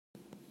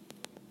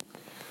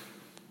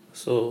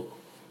So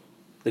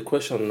the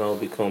question now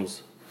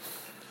becomes,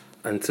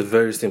 and it's a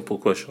very simple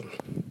question: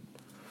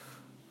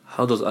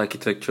 how does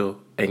architecture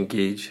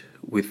engage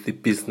with the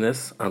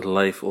business and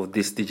life of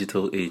this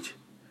digital age?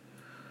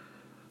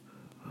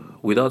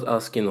 Without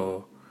asking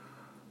or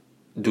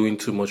doing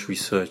too much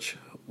research,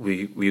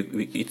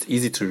 it's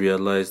easy to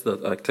realize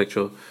that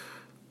architecture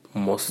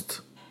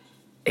must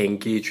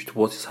engage with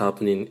what is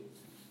happening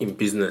in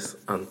business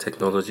and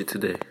technology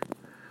today.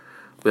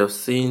 We have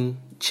seen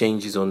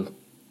changes on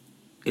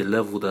a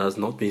level that has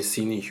not been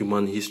seen in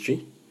human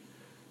history,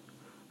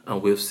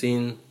 and we've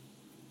seen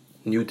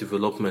new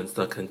developments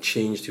that can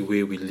change the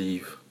way we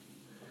live.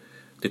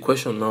 The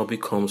question now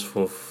becomes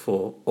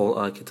for all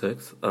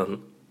architects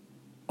and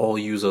all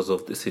users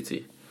of the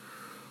city: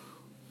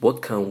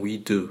 what can we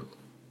do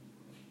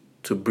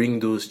to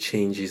bring those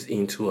changes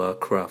into our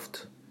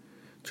craft,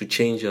 to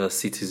change our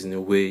cities in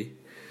a way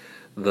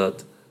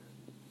that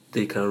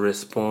they can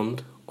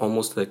respond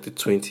almost like the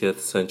 20th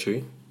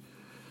century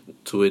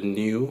to a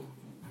new,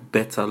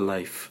 better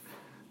life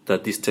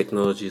that this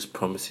technology is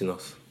promising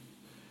us?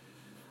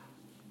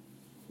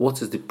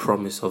 What is the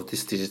promise of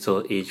this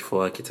digital age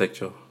for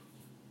architecture?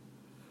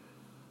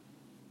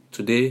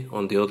 Today,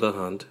 on the other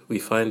hand, we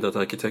find that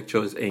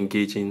architecture is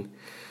engaging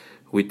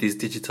with this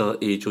digital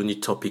age only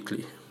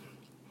topically.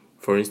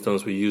 For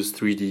instance, we use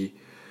 3D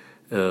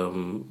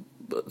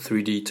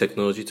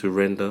technology to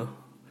render.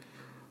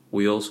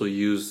 We also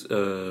use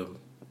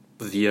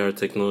VR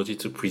technology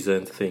to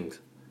present things.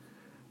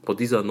 But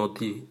these are not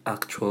the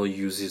actual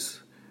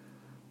uses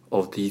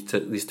of these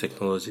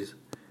technologies.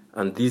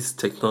 And these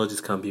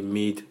technologies can be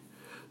made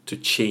to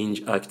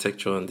change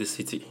architecture in the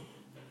city.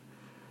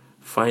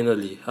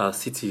 Finally, our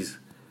cities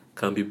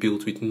can be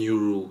built with new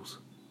rules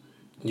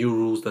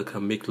that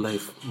can make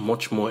life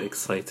much more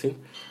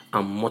exciting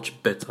and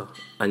much better,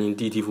 and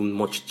indeed even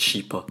much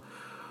cheaper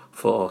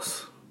for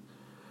us.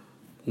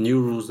 New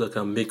rules that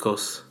can make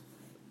us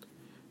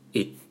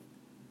a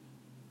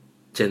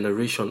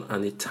generation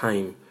and a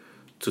time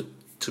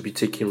to be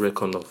taken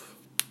reckon of.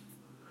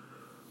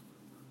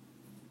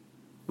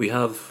 We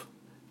have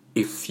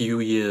a few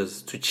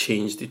years to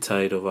change the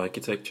tide of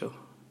architecture,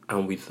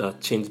 and with that,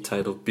 change the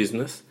tide of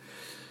business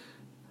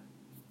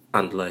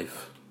and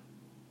life.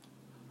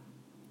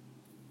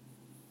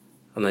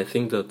 And I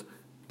think that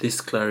this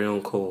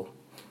clarion call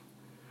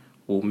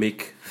will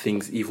make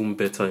things even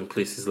better in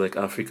places like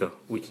Africa,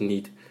 which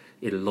need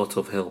a lot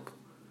of help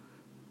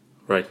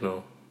right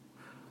now.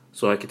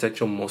 So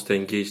architecture must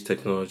engage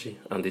technology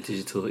and the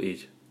digital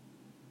age.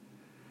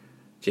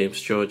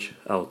 James George,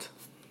 out.